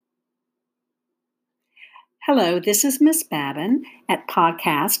Hello, this is Miss Babin at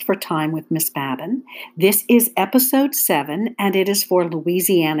Podcast for Time with Miss Babin. This is episode 7, and it is for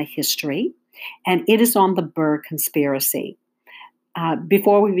Louisiana history, and it is on the Burr conspiracy.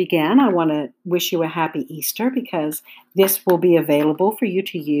 Before we begin, I want to wish you a happy Easter because this will be available for you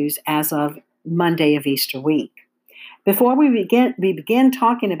to use as of Monday of Easter week. Before we begin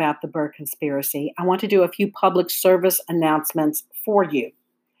talking about the Burr conspiracy, I want to do a few public service announcements for you.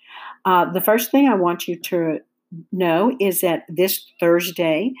 The first thing I want you to know is that this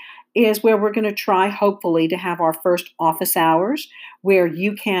Thursday is where we're going to try, hopefully, to have our first office hours where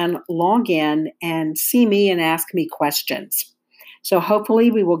you can log in and see me and ask me questions. So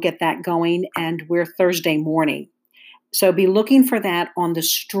hopefully we will get that going, and we're Thursday morning. So be looking for that on the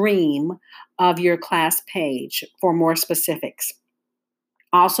stream of your class page for more specifics.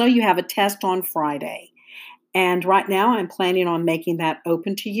 Also, you have a test on Friday. And right now, I'm planning on making that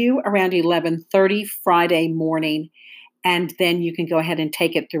open to you around 11:30 Friday morning, and then you can go ahead and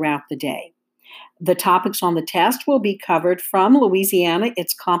take it throughout the day. The topics on the test will be covered from Louisiana.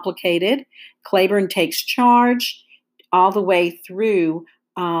 It's complicated. Claiborne takes charge, all the way through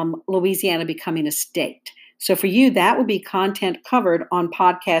Louisiana becoming a state. So for you, that will be content covered on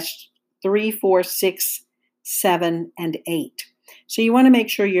podcasts 3, 4, 6, 7, and 8. So you want to make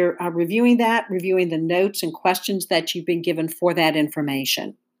sure you're reviewing the notes and questions that you've been given for that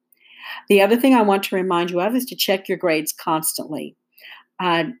information. The other thing I want to remind you of is to check your grades constantly.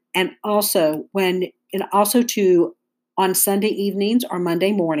 And also on Sunday evenings or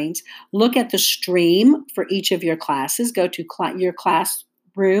Monday mornings, look at the stream for each of your classes. Go to your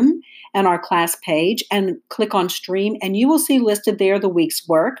classroom and our class page and click on stream, and you will see listed there the week's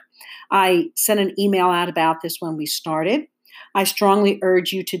work. I sent an email out about this when we started. I strongly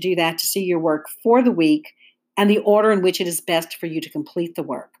urge you to do that to see your work for the week and the order in which it is best for you to complete the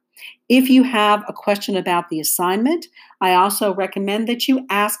work. If you have a question about the assignment, I also recommend that you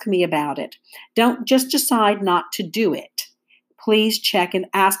ask me about it. Don't just decide not to do it. Please check and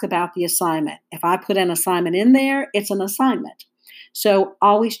ask about the assignment. If I put an assignment in there, it's an assignment. So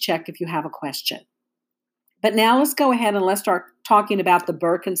always check if you have a question. But now let's go ahead and let's start talking about the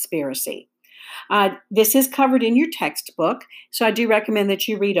Burr conspiracy. This is covered in your textbook, so I do recommend that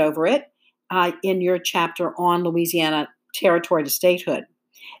you read over it in your chapter on Louisiana territory to statehood.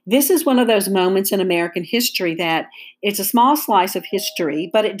 This is one of those moments in American history that it's a small slice of history,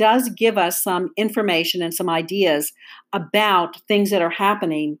 but it does give us some information and some ideas about things that are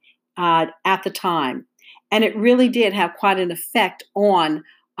happening at the time. And it really did have quite an effect on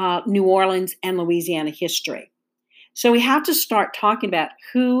New Orleans and Louisiana history. So we have to start talking about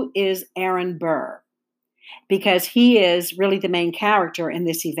who is Aaron Burr, because he is really the main character in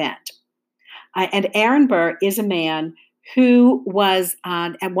this event. And Aaron Burr is a man who was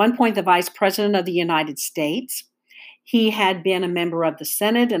at one point the Vice President of the United States. He had been a member of the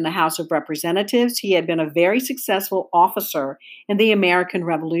Senate and the House of Representatives. He had been a very successful officer in the American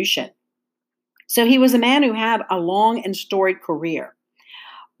Revolution. So he was a man who had a long and storied career.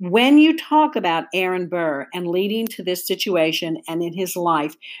 When you talk about Aaron Burr and leading to this situation and in his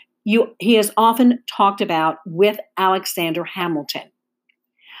life, he is often talked about with Alexander Hamilton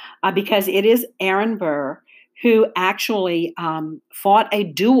because it is Aaron Burr who actually fought a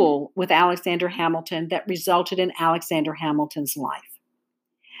duel with Alexander Hamilton that resulted in Alexander Hamilton's life.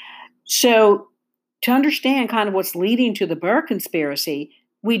 So to understand kind of what's leading to the Burr conspiracy,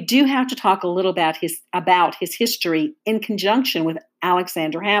 we do have to talk a little about his history in conjunction with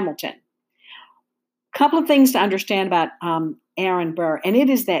Alexander Hamilton. A couple of things to understand about Aaron Burr, and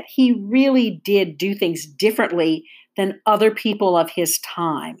it is that he really did do things differently than other people of his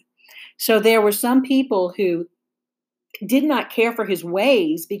time. So there were some people who did not care for his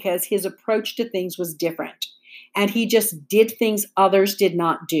ways because his approach to things was different, and he just did things others did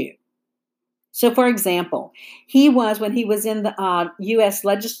not do. So, for example, when he was in the U.S.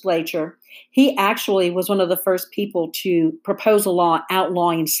 legislature, he actually was one of the first people to propose a law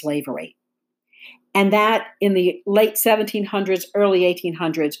outlawing slavery. And that in the late 1700s, early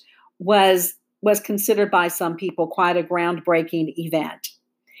 1800s was considered by some people quite a groundbreaking event.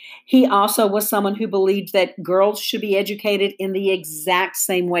 He also was someone who believed that girls should be educated in the exact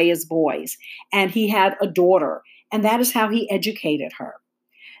same way as boys. And he had a daughter, and that is how he educated her.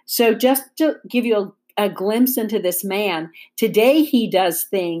 So just to give you a glimpse into this man, today he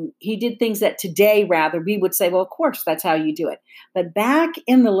did things that today rather we would say, well, of course, that's how you do it. But back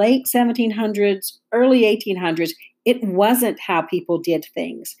in the late 1700s, early 1800s, it wasn't how people did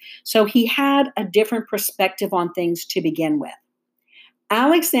things. So he had a different perspective on things to begin with.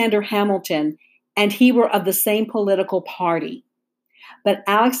 Alexander Hamilton and he were of the same political party. But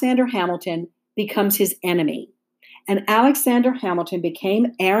Alexander Hamilton becomes his enemy. And Alexander Hamilton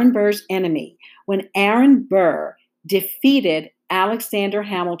became Aaron Burr's enemy when Aaron Burr defeated Alexander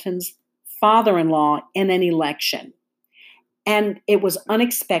Hamilton's father-in-law in an election. And it was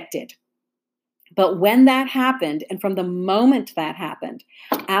unexpected. But when that happened, and from the moment that happened,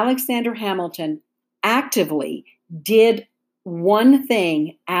 Alexander Hamilton actively did one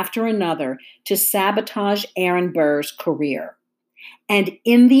thing after another to sabotage Aaron Burr's career. And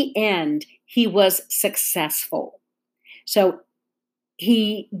in the end, he was successful. So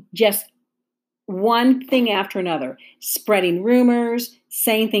he just one thing after another, spreading rumors,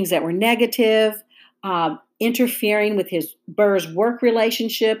 saying things that were negative, interfering with Burr's work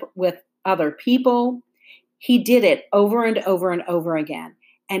relationship with other people. He did it over and over and over again.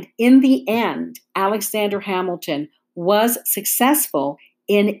 And in the end, Alexander Hamilton was successful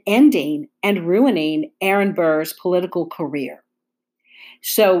in ending and ruining Aaron Burr's political career.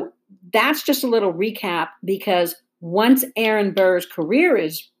 So that's just a little recap, because once Aaron Burr's career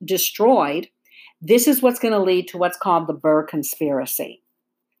is destroyed, this is what's going to lead to what's called the Burr conspiracy.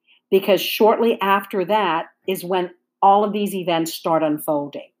 Because shortly after that is when all of these events start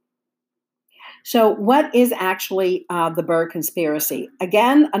unfolding. So what is actually the Burr conspiracy?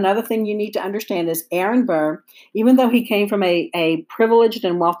 Again, another thing you need to understand is Aaron Burr, even though he came from a privileged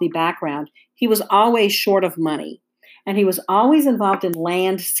and wealthy background, he was always short of money. And he was always involved in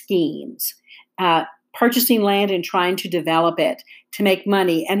land schemes, purchasing land and trying to develop it to make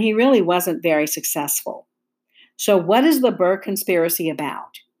money. And he really wasn't very successful. So what is the Burr conspiracy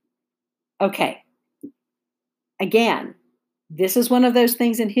about? Okay. Again, this is one of those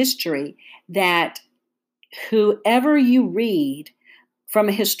things in history that whoever you read from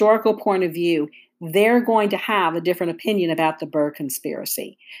a historical point of view, they're going to have a different opinion about the Burr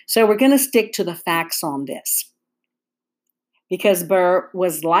conspiracy. So we're going to stick to the facts on this, because Burr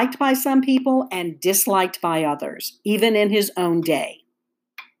was liked by some people and disliked by others, even in his own day.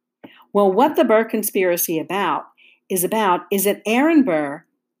 Well, what the Burr conspiracy is that Aaron Burr,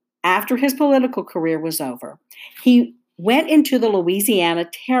 after his political career was over, he went into the Louisiana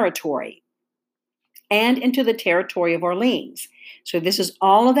Territory and into the territory of Orleans. So this is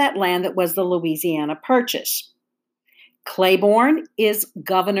all of that land that was the Louisiana Purchase. Claiborne is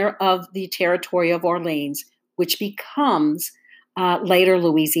governor of the territory of Orleans, which becomes later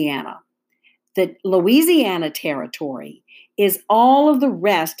Louisiana. The Louisiana Territory is all of the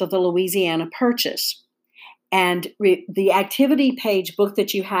rest of the Louisiana Purchase. And the activity page book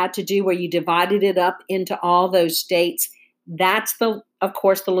that you had to do where you divided it up into all those states, that's, of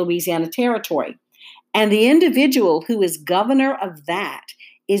course, the Louisiana Territory. And the individual who is governor of that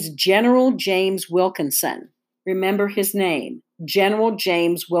is General James Wilkinson. Remember his name, General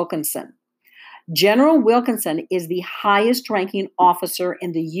James Wilkinson. General Wilkinson is the highest ranking officer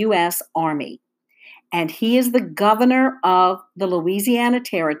in the U.S. Army, and he is the governor of the Louisiana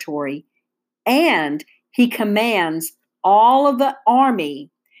Territory, and he commands all of the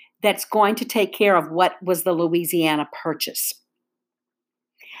army that's going to take care of what was the Louisiana Purchase.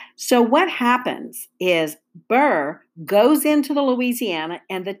 So what happens is Burr goes into the Louisiana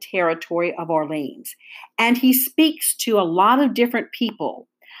and the territory of Orleans, and he speaks to a lot of different people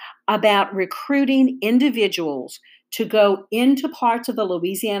about recruiting individuals to go into parts of the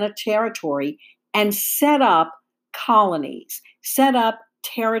Louisiana Territory and set up colonies, set up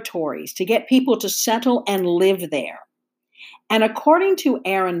territories to get people to settle and live there. And according to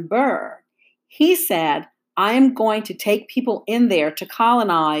Aaron Burr, he said, I am going to take people in there to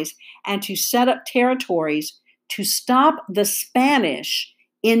colonize and to set up territories to stop the Spanish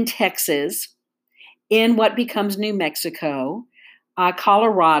in Texas, in what becomes New Mexico,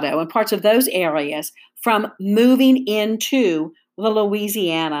 Colorado, and parts of those areas from moving into the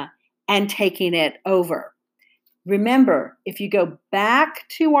Louisiana and taking it over. Remember, if you go back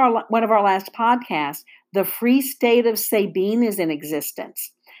to one of our last podcasts, the Free State of Sabine is in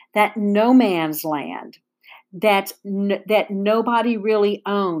existence. That no man's land, that nobody really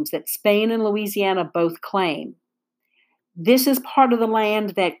owns, that Spain and Louisiana both claim. This is part of the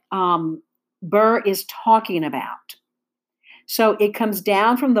land that Burr is talking about. So it comes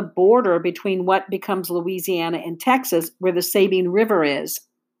down from the border between what becomes Louisiana and Texas, where the Sabine River is,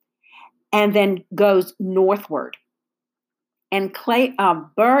 and then goes northward. And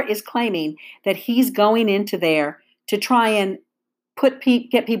Burr is claiming that he's going into there to try and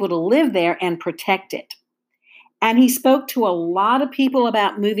get people to live there and protect it. And he spoke to a lot of people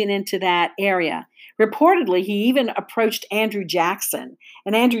about moving into that area. Reportedly, he even approached Andrew Jackson,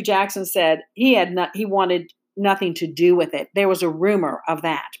 and Andrew Jackson said he wanted nothing to do with it. There was a rumor of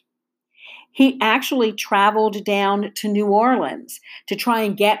that. He actually traveled down to New Orleans to try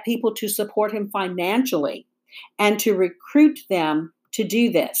and get people to support him financially and to recruit them to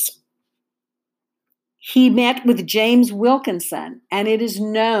do this. He met with James Wilkinson, and it is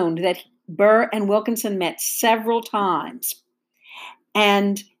known that Burr and Wilkinson met several times.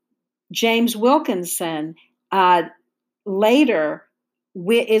 And James Wilkinson later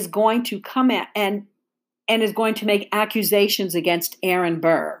is going to come at and is going to make accusations against Aaron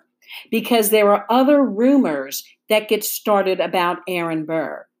Burr, because there are other rumors that get started about Aaron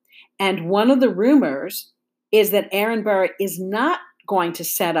Burr. And one of the rumors is that Aaron Burr is not going to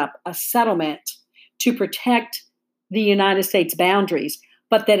set up a settlement to protect the United States boundaries,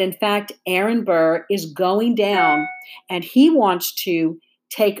 but that in fact Aaron Burr is going down and he wants to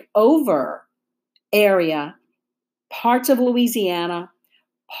take over parts of Louisiana,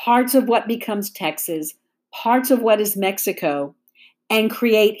 parts of what becomes Texas, parts of what is Mexico, and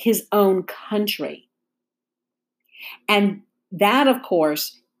create his own country. And that, of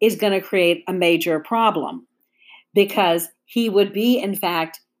course, is going to create a major problem, because he would be, in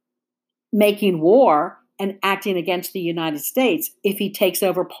fact, making war and acting against the United States if he takes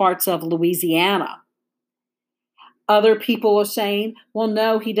over parts of Louisiana. Other people are saying, well,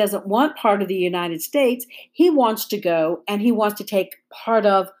 no, he doesn't want part of the United States. He wants to go and he wants to take part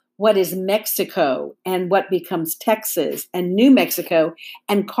of what is Mexico and what becomes Texas and New Mexico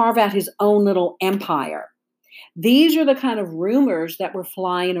and carve out his own little empire. These are the kind of rumors that were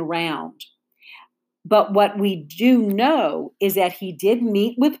flying around. But what we do know is that he did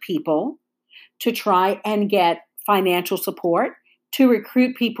meet with people to try and get financial support, to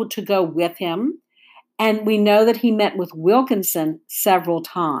recruit people to go with him. And we know that he met with Wilkinson several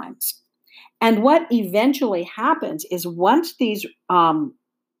times. And what eventually happens is, once these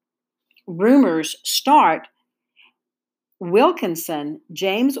rumors start,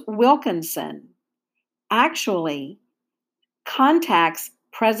 James Wilkinson, actually contacts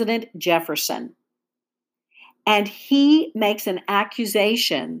President Jefferson. And he makes an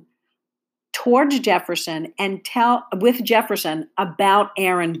accusation towards Jefferson with Jefferson about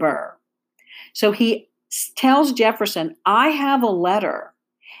Aaron Burr. So he tells Jefferson, I have a letter,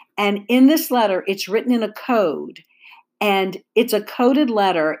 and in this letter, it's written in a code, and it's a coded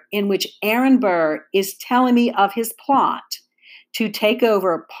letter in which Aaron Burr is telling me of his plot to take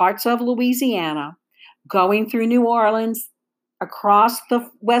over parts of Louisiana, going through New Orleans, across the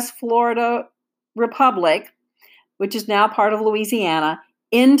West Florida Republic, which is now part of Louisiana,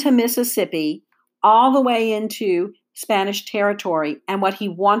 into Mississippi, all the way into Spanish territory. And what he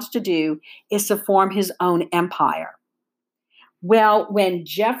wants to do is to form his own empire. Well, when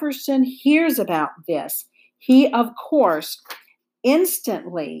Jefferson hears about this, he, of course,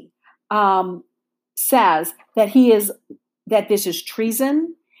 instantly says that this is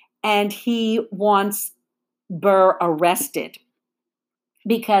treason, and he wants Burr arrested,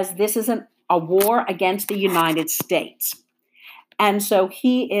 because this isn't a war against the United States. And so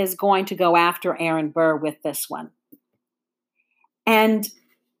he is going to go after Aaron Burr with this one. And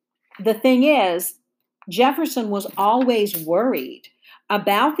the thing is, Jefferson was always worried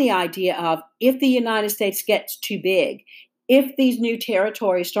about the idea of, if the United States gets too big, if these new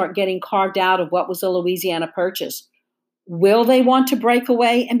territories start getting carved out of what was a Louisiana Purchase, will they want to break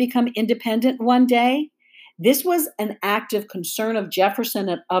away and become independent one day? This was an active concern of Jefferson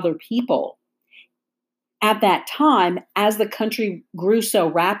and other people at that time, as the country grew so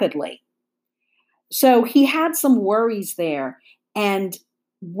rapidly. So he had some worries there. And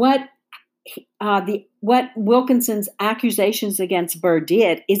what Wilkinson's accusations against Burr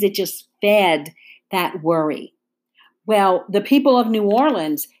did is it just fed that worry. Well, the people of New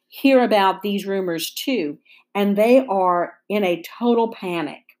Orleans hear about these rumors too, and they are in a total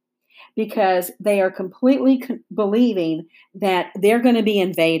panic, because they are completely believing that they're going to be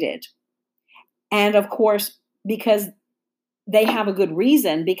invaded. And of course, because they have a good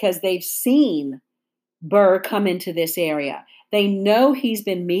reason, because they've seen Burr come into this area. They know he's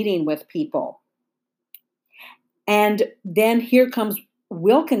been meeting with people. And then here comes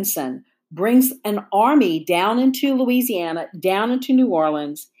Wilkinson, brings an army down into Louisiana, down into New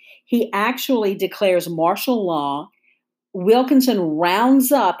Orleans. He actually declares martial law. Wilkinson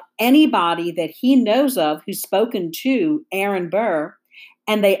rounds up anybody that he knows of who's spoken to Aaron Burr,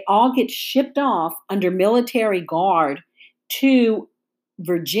 and they all get shipped off under military guard to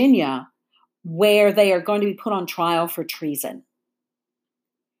Virginia, where they are going to be put on trial for treason.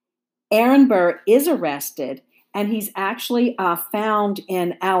 Aaron Burr is arrested, and he's actually found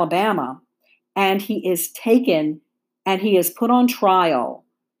in Alabama, and he is taken and he is put on trial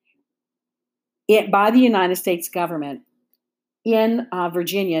by the United States government in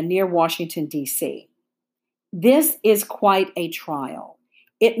Virginia near Washington, D.C. This is quite a trial.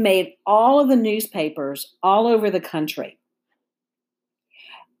 It made all of the newspapers all over the country.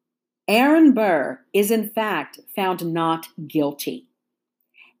 Aaron Burr is, in fact, found not guilty.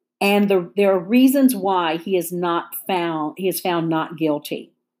 And there are reasons why he is found not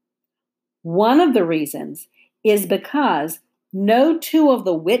guilty. One of the reasons is because no two of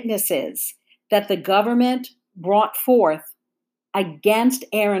the witnesses that the government brought forth against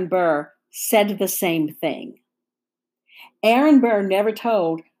Aaron Burr said the same thing. Aaron Burr never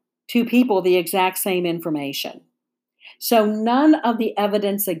told two people the exact same information. So none of the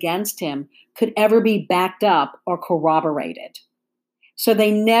evidence against him could ever be backed up or corroborated. So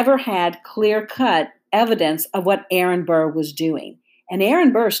they never had clear-cut evidence of what Aaron Burr was doing. And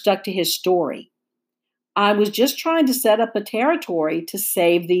Aaron Burr stuck to his story. I was just trying to set up a territory to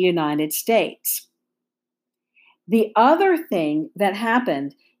save the United States. The other thing that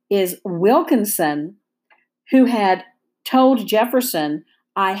happened is Wilkinson, who had told Jefferson,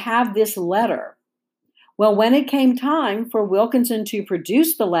 I have this letter. Well, when it came time for Wilkinson to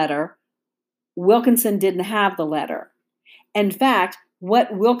produce the letter, Wilkinson didn't have the letter. In fact,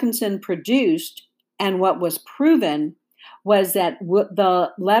 what Wilkinson produced and what was proven was that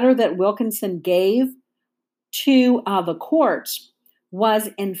the letter that Wilkinson gave to the courts was,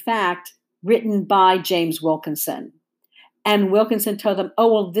 in fact, written by James Wilkinson. And Wilkinson told them,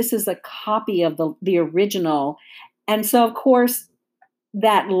 oh, well, this is a copy of the original. And so, of course,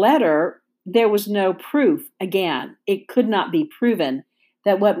 that letter, there was no proof. Again, it could not be proven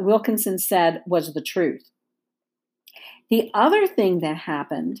that what Wilkinson said was the truth. The other thing that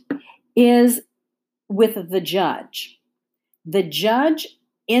happened is with the judge. The judge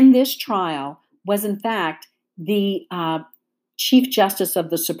in this trial was, in fact, the Chief Justice of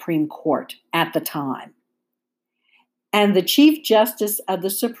the Supreme Court at the time. And the Chief Justice of the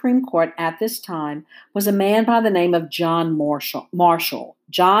Supreme Court at this time was a man by the name of John Marshall.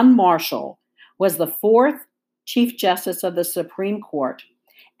 John Marshall was the fourth Chief Justice of the Supreme Court,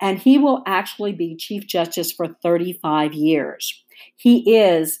 and he will actually be Chief Justice for 35 years. He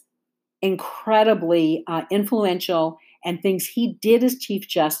is incredibly influential, and things he did as Chief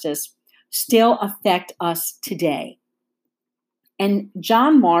Justice still affect us today. And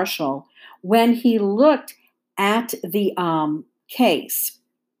John Marshall, when he looked at the case,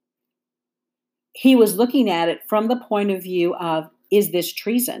 he was looking at it from the point of view of, is this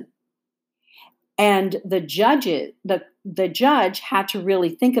treason? And the judge had to really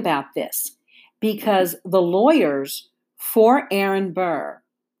think about this, because the lawyers for Aaron Burr,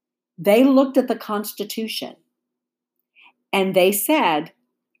 they looked at the Constitution and they said,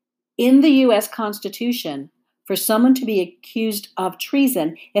 in the U.S. Constitution, for someone to be accused of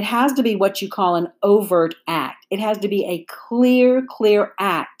treason, it has to be what you call an overt act. It has to be a clear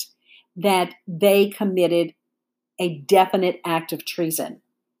act that they committed a definite act of treason.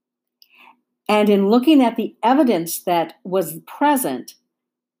 And in looking at the evidence that was present,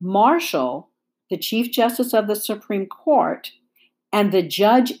 Marshall, the Chief Justice of the Supreme Court, and the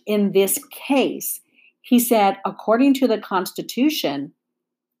judge in this case, he said, according to the Constitution,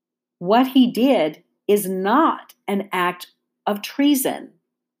 what he did is not an act of treason,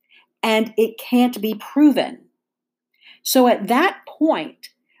 and it can't be proven. So at that point,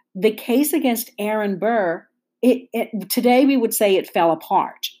 the case against Aaron Burr, today we would say it fell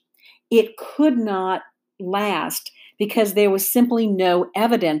apart. It could not last because there was simply no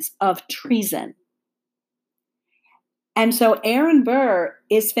evidence of treason. And so Aaron Burr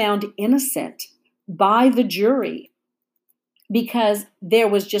is found innocent by the jury because there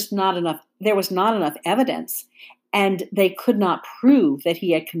was not enough evidence, and they could not prove that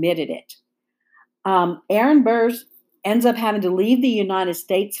he had committed it. Aaron Burr ends up having to leave the United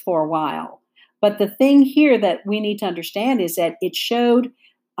States for a while. But the thing here that we need to understand is that it showed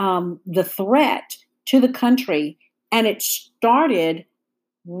the threat to the country, and it started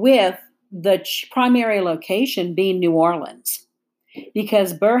with the primary location being New Orleans,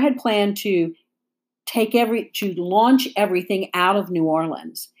 because Burr had planned to launch everything out of New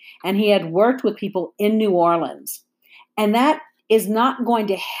Orleans, and he had worked with people in New Orleans, and that is not going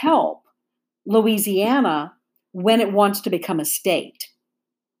to help Louisiana when it wants to become a state.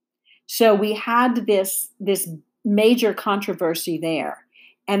 So we had this major controversy there.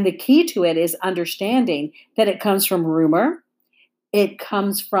 And the key to it is understanding that it comes from rumor. It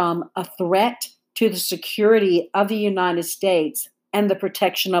comes from a threat to the security of the United States and the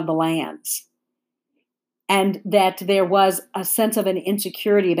protection of the lands. And that there was a sense of an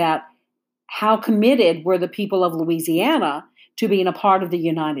insecurity about how committed were the people of Louisiana to being a part of the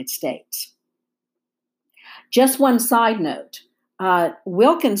United States. Just one side note.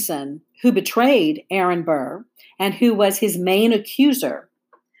 Wilkinson, who betrayed Aaron Burr and who was his main accuser.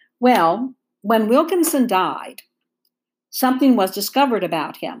 Well, when Wilkinson died, something was discovered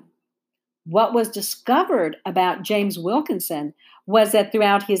about him. What was discovered about James Wilkinson was that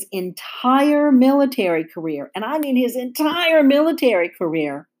throughout his entire military career, and I mean his entire military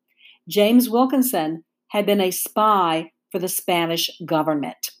career, James Wilkinson had been a spy for the Spanish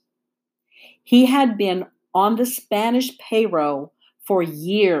government. He had been on the Spanish payroll for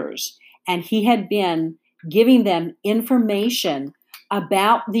years, and he had been giving them information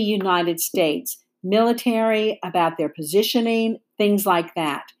about the United States military, about their positioning, things like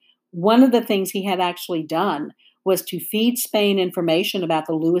that. One of the things he had actually done was to feed Spain information about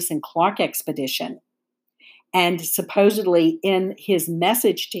the Lewis and Clark expedition. And supposedly in his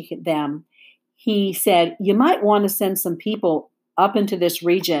message to them, he said, you might want to send some people up into this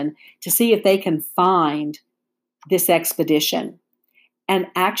region to see if they can find this expedition. And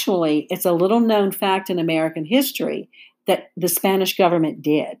actually, it's a little known fact in American history that the Spanish government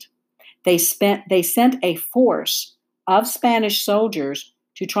did. They sent a force of Spanish soldiers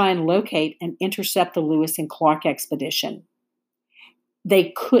to try and locate and intercept the Lewis and Clark expedition.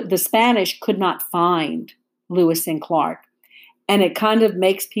 The Spanish could not find Lewis and Clark. And it kind of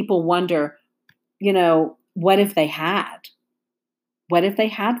makes people wonder, what if they had? What if they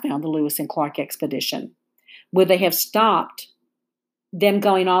had found the Lewis and Clark expedition? Would they have stopped them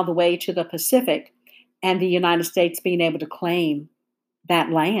going all the way to the Pacific and the United States being able to claim that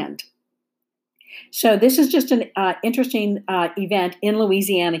land? So this is just an interesting event in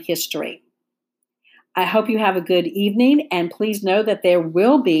Louisiana history. I hope you have a good evening, and please know that there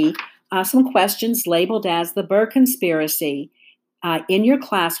will be some questions labeled as the Burr conspiracy in your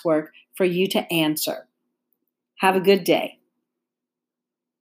classwork for you to answer. Have a good day.